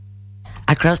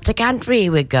Across the country,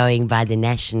 we're going by the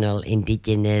National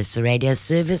Indigenous Radio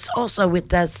Service. Also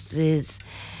with us is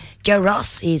Joe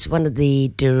Ross. He's one of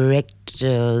the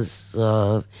directors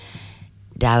of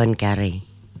Dawangirri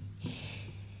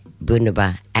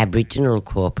Bunuba Aboriginal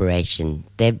Corporation.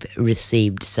 They've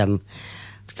received some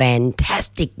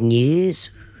fantastic news,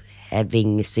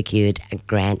 having secured a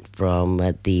grant from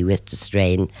the West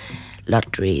Australian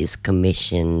Lotteries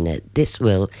Commission. This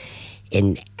will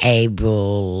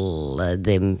enable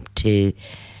them to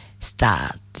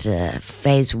start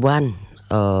phase one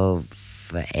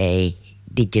of a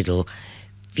digital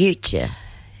future,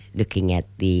 looking at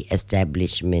the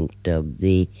establishment of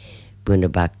the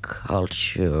Bunuba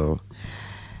Cultural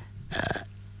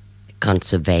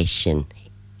Conservation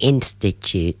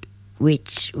Institute,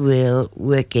 which will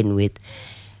work in with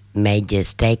major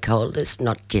stakeholders,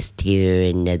 not just here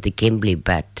in the Kimberley,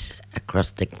 but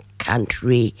across the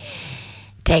country,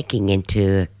 taking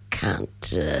into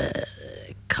account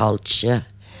culture,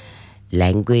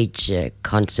 language,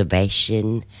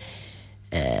 conservation,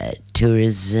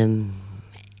 tourism,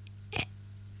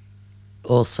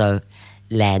 also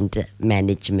land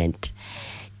management.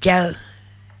 Joe,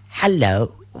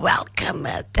 hello, welcome.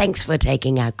 Thanks for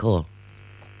taking our call.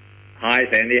 Hi,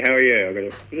 Sandy. How are you? I've got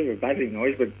a bit of a buzzing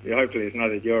noise, but hopefully it's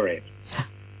not at your end.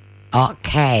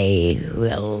 Okay,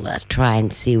 we'll try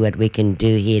and see what we can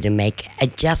do here to make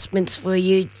adjustments for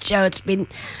you. Joe, it's been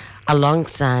a long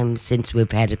time since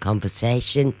we've had a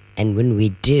conversation, and when we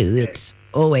do, it's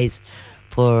always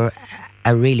for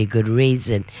a really good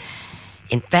reason.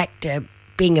 In fact,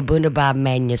 being a Bunuba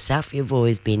man yourself, you've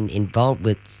always been involved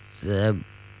with the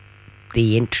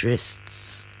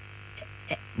interests,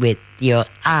 with your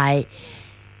eye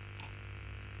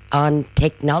on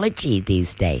technology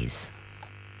these days.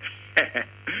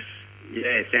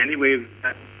 Yeah, Sandy, I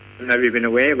don't know if you've been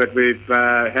aware, but we've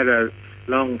had a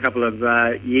long couple of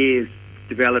years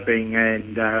developing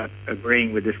and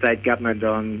agreeing with the state government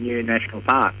on new national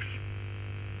parks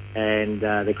and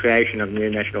the creation of new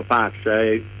national parks.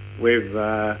 So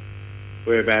we're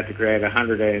about to create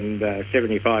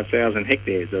 175,000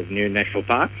 hectares of new national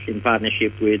parks in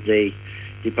partnership with the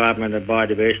Department of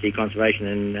Biodiversity, Conservation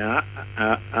and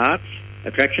Arts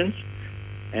Attractions.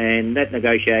 And that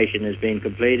negotiation has been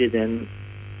completed, and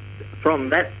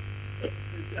from that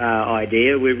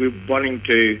idea, we were wanting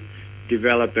to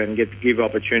develop and give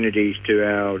opportunities to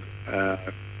our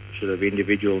sort of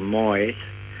individual mois,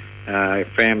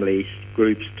 families,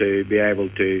 groups to be able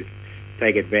to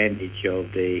take advantage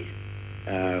of the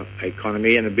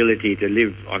economy and ability to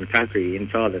live on country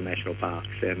inside the national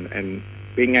parks and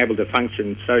being able to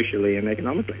function socially and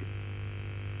economically.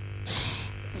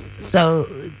 So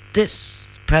this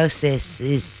process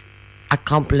is a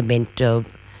complement of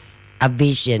a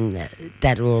vision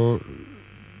that will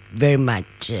very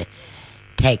much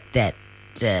take that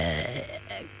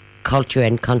culture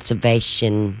and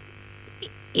conservation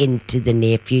into the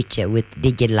near future with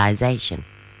digitalisation.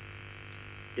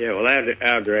 Yeah, well,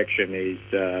 our direction is,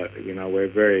 we're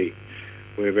very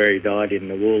dyed in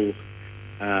the wool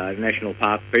national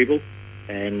park people,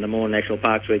 and the more national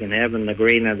parks we can have, and the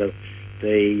greener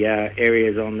the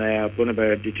areas on our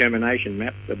Bunuba determination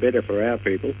map, the better for our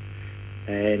people.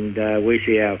 And we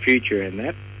see our future in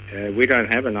that. We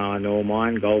don't have an iron ore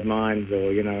mine, gold mines, or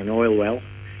an oil well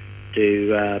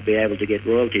to be able to get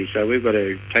royalties. So we've got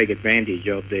to take advantage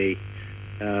of the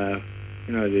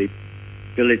the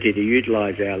ability to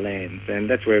utilise our lands, and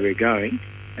that's where we're going.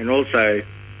 And also,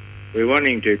 we're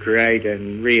wanting to create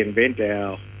and reinvent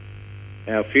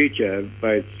our future,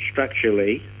 both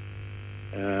structurally,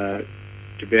 to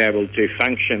be able to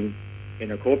function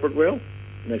in a corporate world.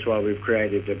 And that's why we've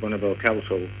created the Bunuba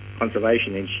Cultural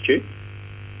Conservation Institute.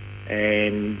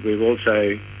 And we've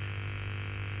also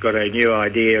got a new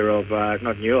idea of,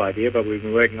 not new idea, but we've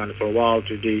been working on it for a while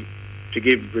to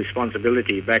give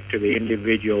responsibility back to the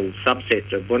individual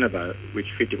subsets of Bunuba,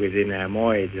 which fit within our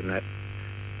mois and that,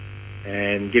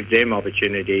 and give them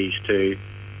opportunities to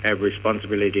have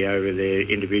responsibility over their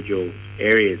individual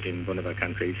areas in Bunuba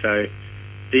country. So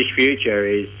this future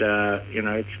is,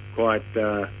 it's quite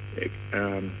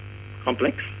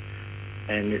complex,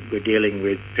 and we're dealing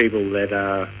with people that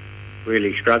are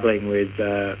really struggling with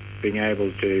being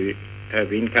able to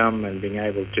have income and being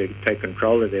able to take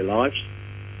control of their lives.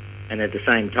 And at the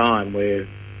same time, we're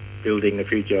building the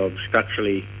future of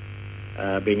structurally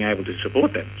being able to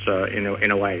support them. So in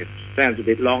a way, it sounds a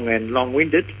bit long and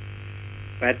long-winded,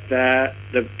 but the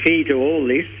key to all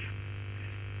this,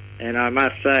 and I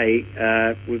must say,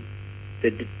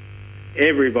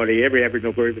 everybody, every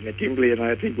Aboriginal group in the Kimberley, and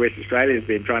I think West Australia has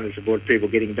been trying to support people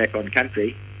getting back on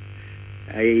country.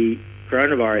 A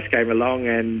coronavirus came along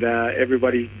and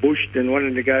everybody's bushed and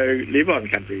wanted to go live on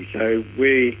country. So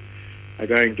we are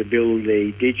going to build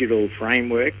the digital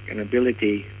framework and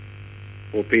ability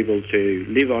for people to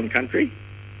live on country,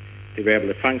 to be able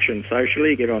to function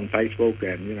socially, get on Facebook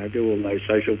and, do all those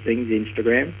social things,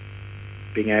 Instagram,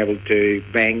 being able to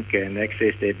bank and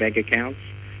access their bank accounts,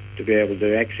 to be able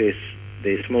to access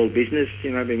their small business,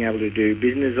 being able to do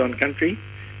business on country,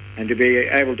 and to be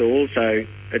able to also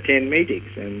attend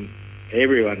meetings. And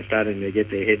everyone's starting to get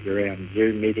their heads around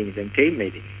Zoom meetings and team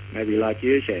meetings, maybe like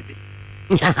you, Sandy.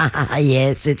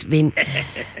 Yes, it's been,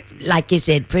 like you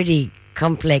said, pretty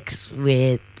complex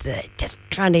with just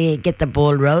trying to get the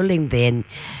ball rolling then.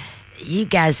 You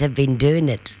guys have been doing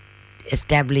it,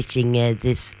 establishing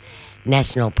this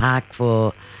national park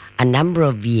for a number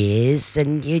of years,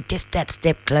 and you're just that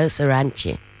step closer, aren't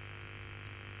you?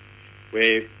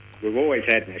 We've always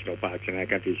had national parks in our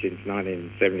country since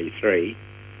 1973,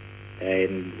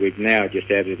 and we've now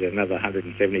just added another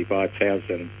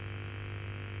 175,000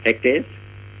 hectares,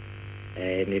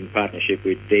 and in partnership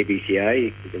with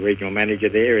DBCA, the regional manager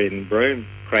there in Broome,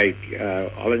 Craig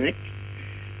Olenek,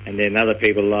 and then other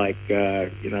people like,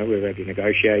 we've had to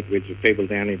negotiate with the people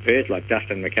down in Perth like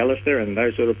Dustin McAllister and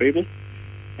those sort of people,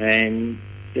 and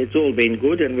it's all been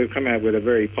good, and we've come out with a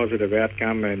very positive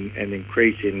outcome and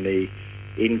increase in the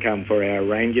income for our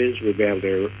rangers. We'll be able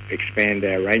to expand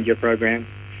our ranger program,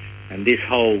 and this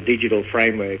whole digital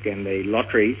framework and the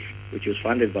lotteries, which was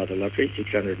funded by the lottery,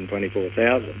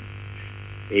 624,000,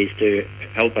 is to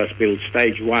help us build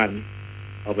stage one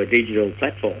of a digital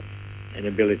platform, an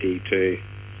ability to,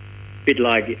 a bit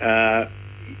like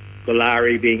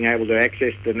Galari being able to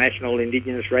access the National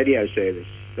Indigenous Radio Service.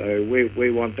 So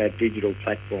we want that digital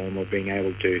platform of being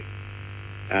able to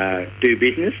do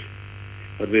business,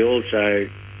 but we also,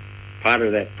 part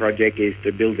of that project is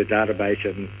to build a database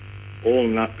and all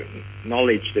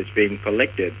knowledge that's been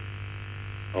collected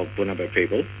of Bunuba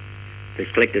people,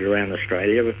 that's collected around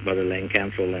Australia by the Land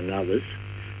Council and others.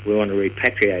 We want to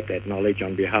repatriate that knowledge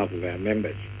on behalf of our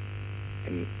members.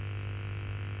 And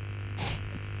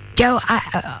Joe,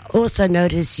 I also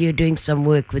noticed you're doing some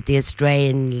work with the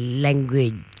Australian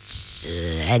Language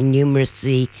and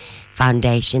Numeracy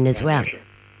Foundation as well.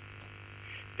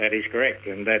 That is correct,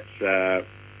 and that's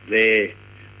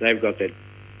they've got that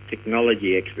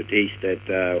technology expertise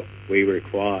that we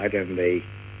required, and the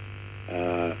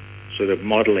sort of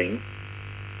modelling,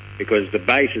 because the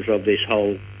basis of this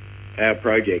whole our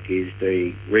project is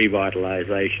the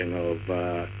revitalisation of,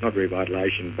 not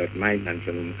revitalisation, but maintenance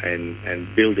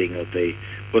and building of the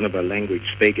Bunuba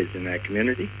language speakers in our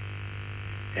community.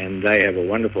 And they have a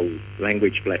wonderful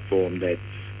language platform that's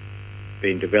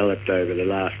been developed over the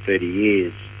last 30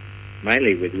 years,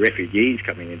 mainly with refugees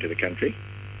coming into the country,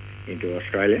 into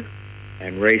Australia.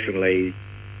 And recently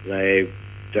they've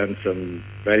done some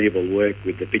valuable work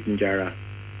with the Pitjantjatjara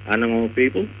Anangal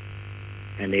people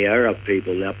and the Arab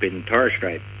people up in Torres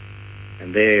Strait,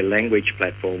 and their language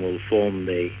platform will form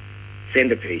the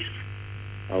centrepiece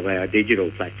of our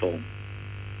digital platform,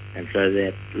 and so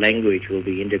that language will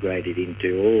be integrated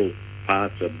into all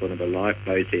parts of Bunuba life,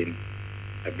 both in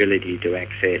ability to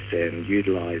access and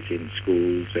utilise in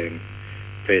schools and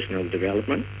personal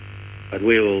development, but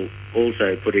we will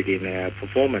also put it in our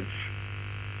performance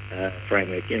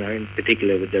framework, in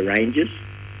particular with the rangers,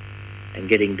 and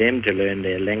getting them to learn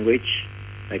their language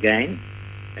again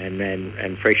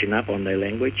and freshen up on their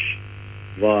language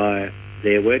via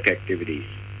their work activities.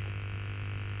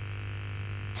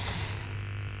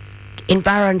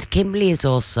 Environs Kimberley is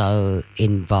also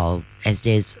involved, as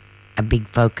there's a big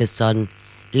focus on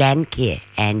land care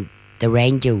and the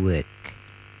ranger work.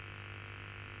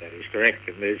 That is correct,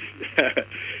 and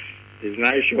there's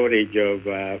no shortage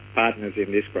of partners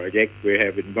in this project. We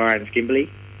have Environs Kimberley,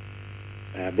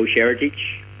 Bush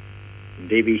Heritage,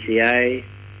 DBCA.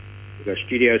 We've got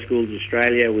Studio Schools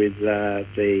Australia with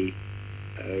the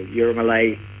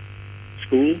Yurumalay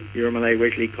School, Yurumalay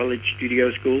Wesley College Studio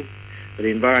School. But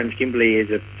Environs Kimberley is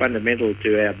a fundamental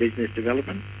to our business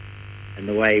development and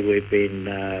the way we've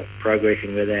been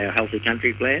progressing with our Healthy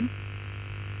Country plan.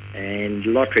 And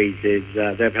Lotteries is,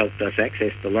 they've helped us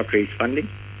access the Lotteries funding.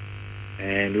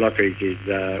 And Lotteries is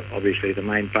obviously the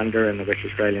main funder in the West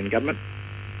Australian government.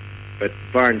 But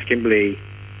Environs Kimberley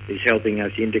is helping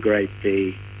us integrate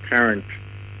the current,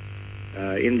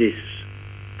 in this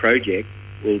project,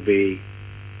 will be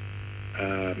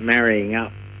marrying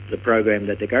up the program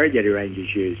that the Gurrajati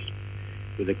Rangers use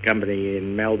with a company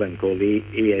in Melbourne called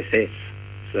ESS.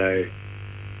 So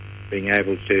being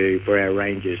able to, for our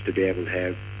rangers to be able to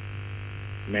have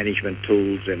management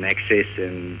tools and access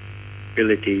and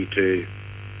ability to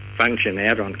function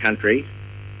out on country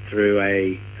through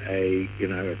a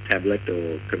tablet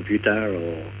or computer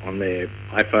or on their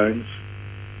iPhones,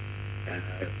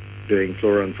 doing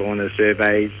flora and fauna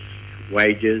surveys,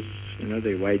 wages,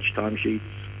 their wage timesheets,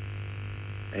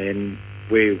 and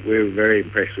we were very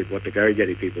impressed with what the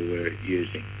Gurudjeri people were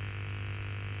using.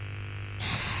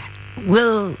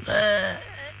 Will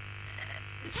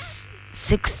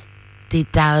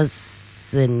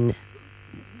 60,000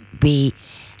 be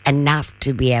enough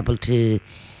to be able to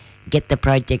get the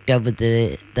project over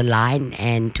the line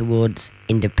and towards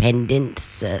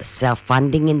independence,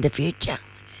 self-funding in the future,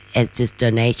 as this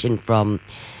donation from,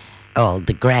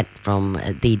 the grant from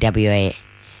the WA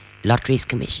Lotteries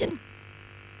Commission?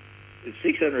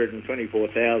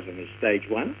 624,000 is stage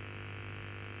one,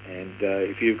 and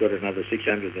if you've got another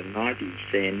 690,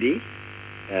 Sandy,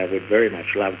 we'd very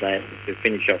much love that to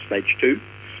finish off stage two.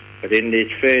 But in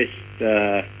this first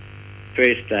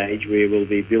stage, we will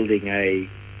be building a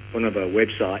Bunuba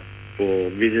website for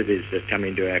visitors that come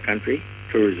into our country,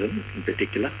 tourism in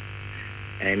particular,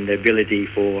 and the ability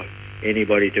for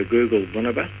anybody to Google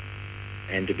Bunuba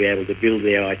and to be able to build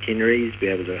their itineraries, be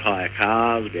able to hire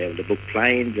cars, be able to book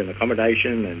planes and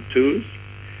accommodation and tours.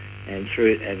 And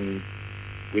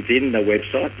within the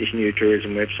website, this new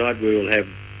tourism website, we will have,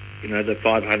 the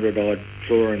 500 odd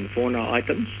flora and fauna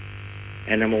items,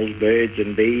 animals, birds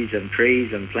and bees and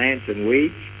trees and plants and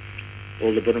weeds,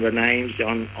 all the Bunuba names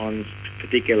on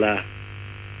particular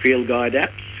field guide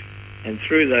apps, and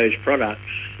through those products,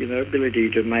 ability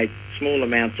to make small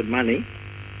amounts of money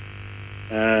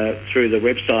through the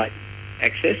website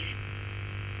access,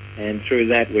 and through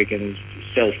that we can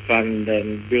self-fund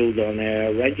and build on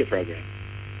our ranger program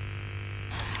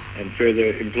and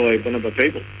further employ Bunuba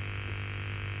people.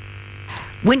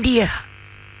 When do you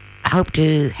hope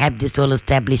to have this all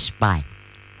established by?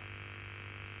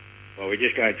 Well, we're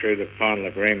just going through the final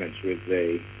agreements with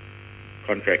the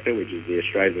contractor, which is the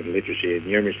Australian Literacy and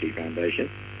Numeracy Foundation,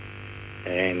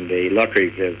 and the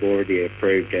lotteries have already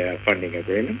approved our funding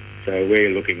agreement. So we're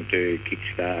looking to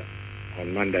kickstart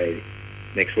on Monday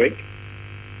next week,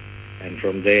 and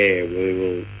from there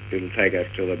it'll take us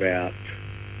till about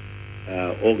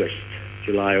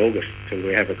July, August, till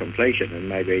we have a completion, and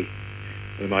maybe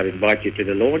we might invite you to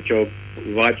the launch, or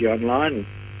invite you online,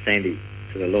 Sandy,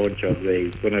 to the launch of the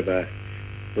Bunuba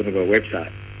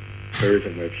website,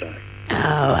 tourism website.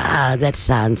 Oh, wow, that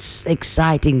sounds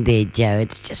exciting there, Joe.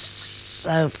 It's just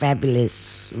so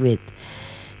fabulous with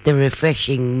the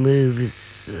refreshing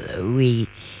moves we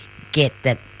get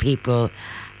that people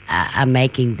are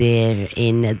making there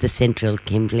in the central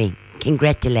Kimberley.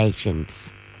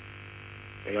 Congratulations.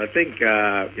 Well, I think,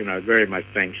 very much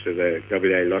thanks to the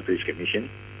WA Lotteries Commission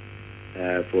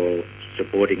for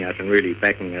supporting us and really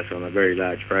backing us on a very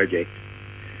large project.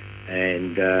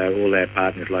 And all our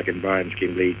partners like Environs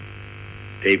Kimberley,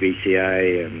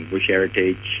 DBCA and Bush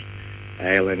Heritage,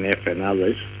 ALNF and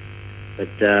others. But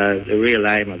the real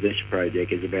aim of this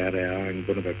project is about our own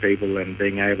Bunuba people and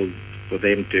being able for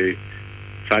them to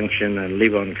function and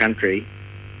live on country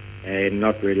and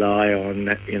not rely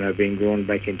on, being drawn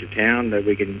back into town, that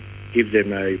we can give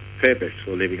them a purpose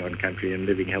for living on country and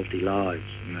living healthy lives.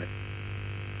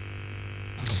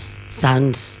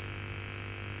 Sounds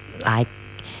like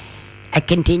a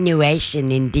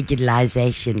continuation in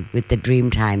digitalisation with the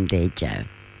Dreamtime there, Joe.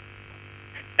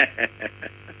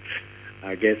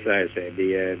 I guess so,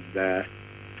 Sandy, and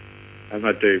I'm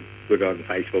not too good on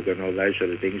Facebook and all those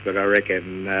sort of things, but I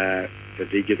reckon the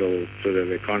digital sort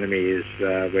of economy is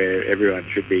where everyone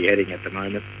should be heading at the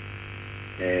moment.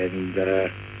 And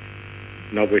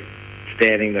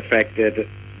notwithstanding the fact that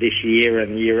this year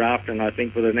and the year after, and I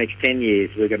think for the next 10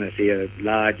 years, we're going to see a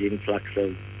large influx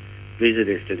of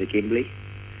visitors to the Kimberley.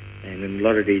 And a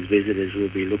lot of these visitors will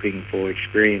be looking for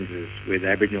experiences with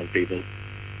Aboriginal people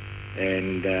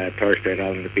and Torres Strait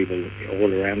Islander people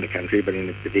all around the country, but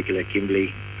in particular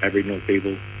Kimberley Aboriginal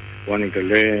people wanting to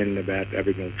learn about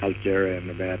Aboriginal culture and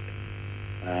about,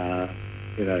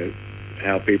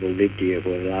 how people lived here for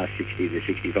the last 60 to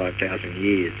 65,000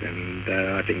 years.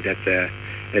 And I think that's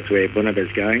where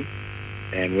Bunuba's going.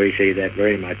 And we see that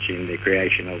very much in the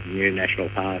creation of new national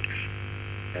parks,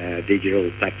 digital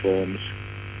platforms,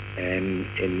 and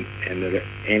the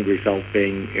end result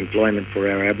being employment for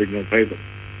our Aboriginal people.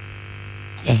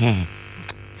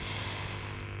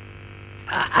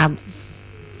 I've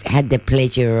had the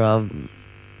pleasure of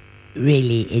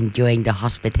really enjoying the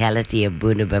hospitality of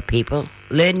Bunuba people.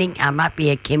 Learning, I might be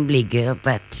a Kimberley girl,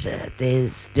 but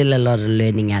there's still a lot of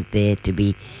learning out there to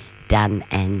be done,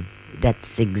 and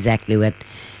that's exactly what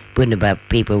Bunuba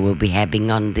people will be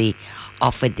having on the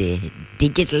offer there,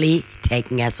 digitally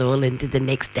taking us all into the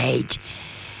next stage.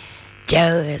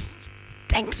 Joe,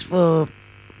 thanks for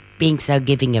being so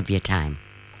giving of your time.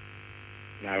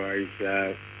 No worries,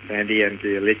 Sandy, and to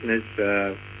your listeners,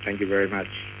 thank you very much.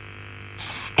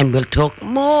 And we'll talk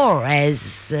more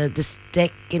as the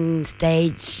second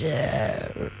stage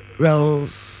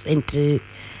rolls into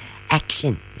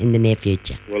action in the near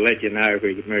future. We'll let you know if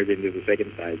we can move into the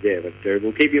second stage, but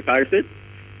we'll keep you posted.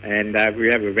 And if we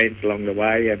have events along the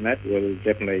way and that,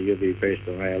 you'll be first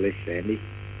on our list, Sandy.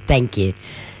 Thank you.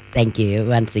 Thank you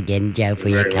once again, Joe, for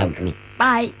your company.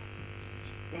 Welcome.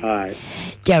 Bye. Bye.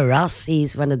 Joe Ross,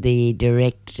 he's one of the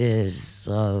directors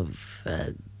of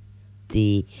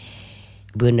the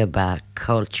Bunuba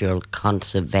Cultural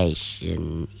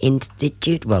Conservation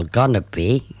Institute. Well, gonna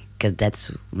be, because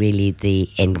that's really the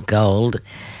end goal,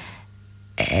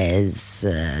 as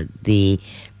the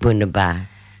Bunuba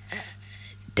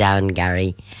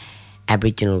Dawangirri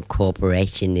Aboriginal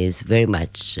Corporation is very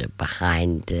much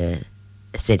behind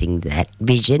setting that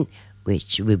vision,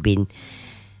 which we've been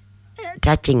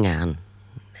touching on,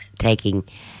 taking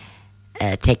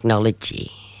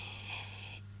technology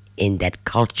in that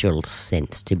cultural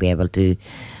sense to be able to,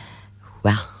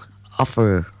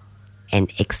 offer an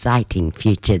exciting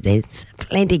future. There's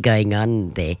plenty going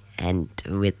on there, and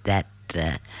with that,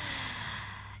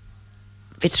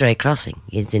 Fitzroy Crossing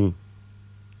is an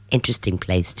interesting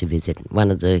place to visit.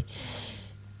 One of the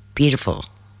beautiful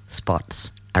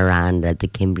spots around the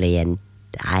Kimberley, and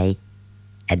I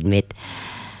admit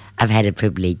I've had a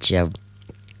privilege of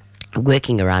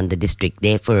working around the district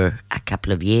there for a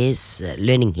couple of years,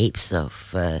 learning heaps of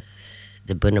the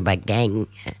Bunuba gang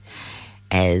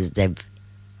as they've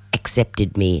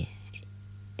accepted me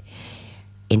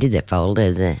into the fold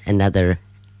as another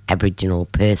Aboriginal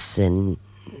person,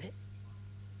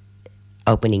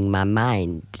 opening my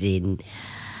mind in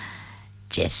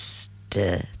just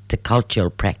the cultural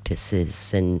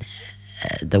practices and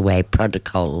the way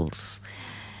protocols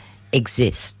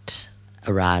exist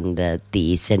around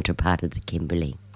the central part of the Kimberley.